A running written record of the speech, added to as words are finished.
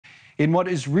in what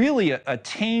is really a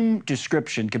tame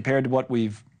description compared to what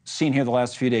we've seen here the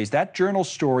last few days. That journal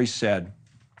story said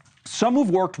some who've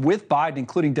worked with Biden,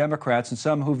 including Democrats, and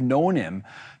some who've known him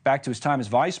back to his time as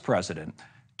vice president,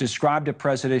 described a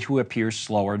president who appears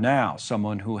slower now,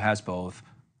 someone who has both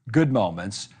good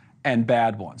moments and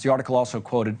bad ones. The article also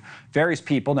quoted various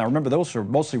people. Now, remember, those are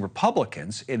mostly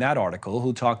Republicans in that article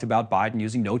who talked about Biden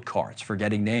using note cards,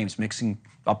 forgetting names, mixing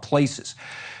up places,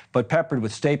 but peppered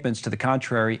with statements to the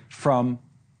contrary from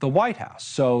the White House.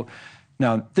 So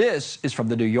now this is from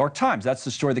the New York Times. That's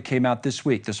the story that came out this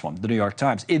week, this one, the New York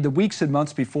Times. In the weeks and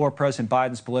months before President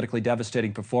Biden's politically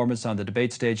devastating performance on the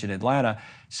debate stage in Atlanta,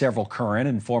 several current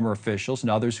and former officials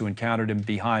and others who encountered him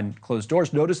behind closed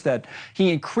doors noticed that he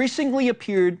increasingly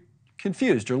appeared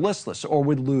confused or listless or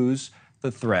would lose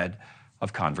the thread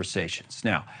of conversations.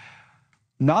 Now,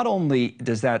 not only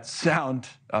does that sound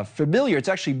familiar, it's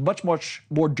actually much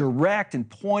more direct and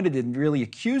pointed and really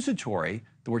accusatory.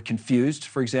 The word confused,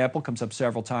 for example, comes up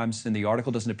several times in the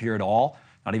article, doesn't appear at all,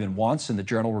 not even once in the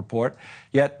Journal report.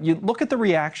 Yet you look at the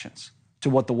reactions to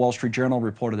what the Wall Street Journal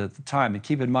reported at the time, and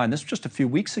keep in mind, this was just a few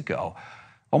weeks ago,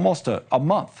 almost a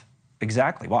month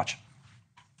exactly. Watch.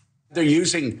 They're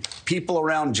using people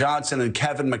around Johnson and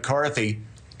Kevin McCarthy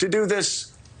to do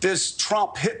this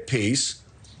Trump hit piece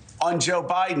on Joe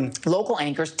Biden. Local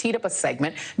anchors teed up a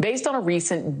segment based on a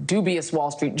recent dubious Wall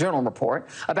Street Journal report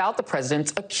about the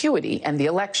president's acuity and the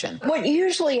election. What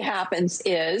usually happens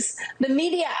is the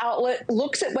media outlet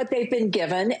looks at what they've been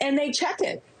given and they check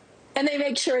it. And they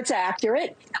make sure it's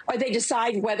accurate, or they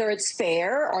decide whether it's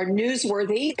fair or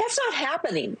newsworthy. That's not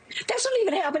happening. That's not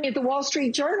even happening at the Wall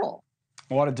Street Journal.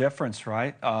 What a difference,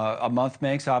 right? A month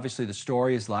makes. Obviously, the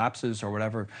stories, lapses, or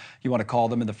whatever you want to call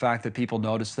them, and the fact that people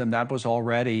noticed them, that was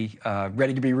already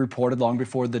ready to be reported long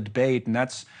before the debate. And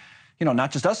that's, you know,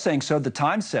 not just us saying so. The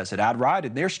Times says it outright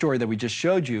in their story that we just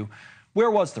showed you.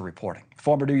 Where was the reporting?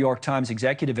 Former New York Times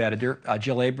executive editor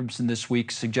Jill Abrams this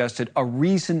week suggested a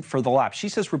reason for the lapse. She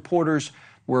says reporters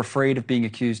were afraid of being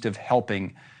accused of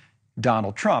helping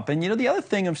Donald Trump. And, you know, the other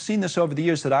thing, I've seen this over the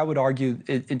years that I would argue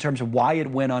in terms of why it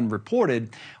went unreported,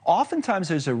 oftentimes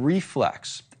there's a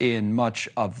reflex in much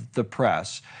of the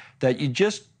press that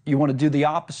you want to do the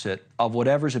opposite of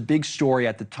whatever's a big story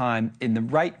at the time in the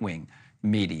right-wing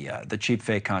media. The cheap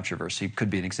fake controversy could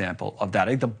be an example of that.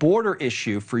 I think the border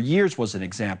issue for years was an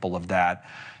example of that.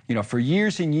 You know, for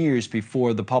years and years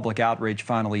before the public outrage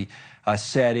finally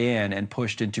set in and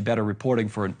pushed into better reporting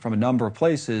from a number of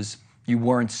places, you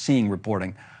weren't seeing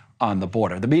reporting on the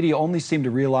border. The media only seem to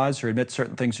realize or admit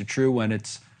certain things are true when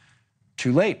it's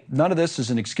too late. None of this is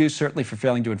an excuse, certainly, for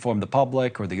failing to inform the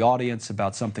public or the audience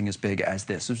about something as big as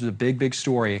this. This was a big, big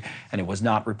story, and it was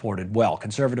not reported well.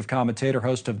 Conservative commentator,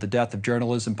 host of the Death of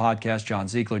Journalism podcast, John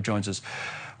Ziegler, joins us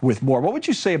with more. What would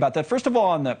you say about that? First of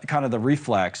all, on the kind of the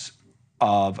reflex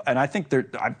of, and I think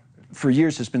for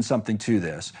years there's been something to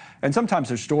this, and sometimes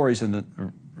there's stories in the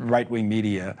right-wing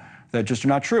media that just are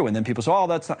not true. And then people say, oh,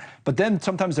 that's not. But then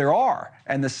sometimes there are,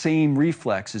 and the same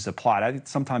reflex is applied. I think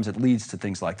sometimes it leads to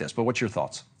things like this. But what's your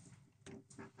thoughts?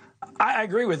 I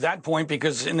agree with that point,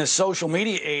 because in the social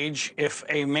media age, if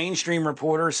a mainstream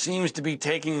reporter seems to be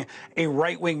taking a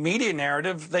right-wing media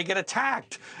narrative, they get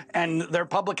attacked and their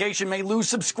publication may lose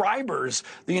subscribers.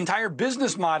 The entire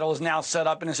business model is now set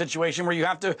up in a situation where you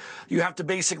have to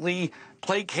basically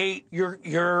placate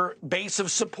your base of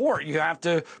support. You have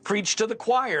to preach to the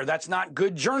choir. That's not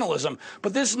good journalism.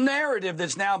 But this narrative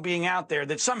that's now being out there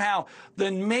that somehow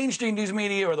the mainstream news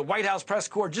media or the White House press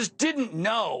corps just didn't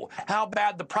know how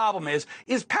bad the problem is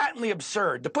patently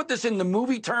absurd. To put this in the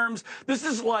movie terms, this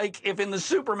is like if in the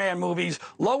Superman movies,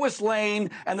 Lois Lane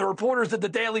and the reporters at the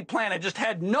Daily Planet just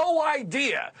had no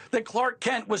idea that Clark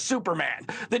Kent was Superman.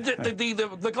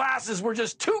 The glasses were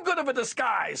just too good of a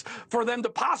disguise for them to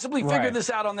possibly figure this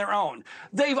out on their own.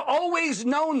 They've always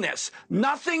known this.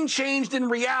 Nothing changed in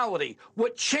reality.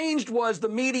 What changed was the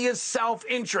media's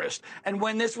self-interest. And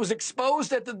when this was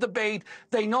exposed at the debate,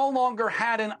 they no longer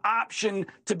had an option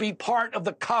to be part of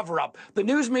the cover-up. The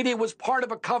news media was part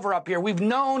of a cover-up here. We've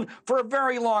known for a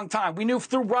very long time. We knew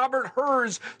through Robert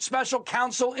Hur's special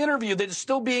counsel interview that is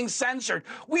still being censored.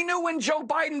 We knew when Joe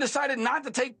Biden decided not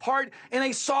to take part in a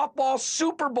softball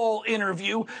Super Bowl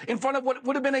interview in front of what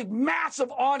would have been a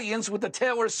massive audience with the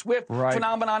Taylor Swift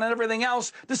phenomenon and everything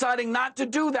else, deciding not to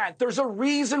do that. There's a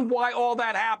reason why all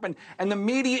that happened, and the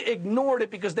media ignored it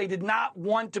because they did not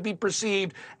want to be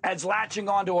perceived as latching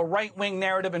onto a right-wing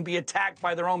narrative and be attacked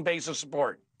by their own base of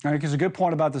support. All right, because a good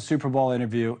point about the Super Bowl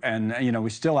interview, and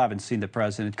we still haven't seen the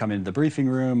president come into the briefing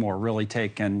room or really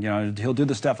take, and he'll do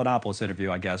the Stephanopoulos interview,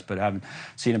 I guess, but haven't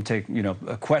seen him take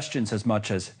questions as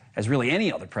much as really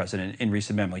any other president in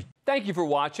recent memory. Thank you for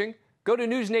watching. Go to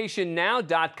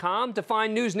newsnationnow.com to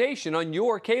find News Nation on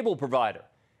your cable provider,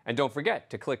 and don't forget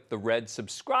to click the red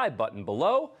subscribe button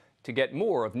below to get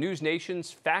more of News Nation's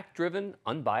fact-driven,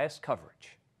 unbiased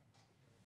coverage.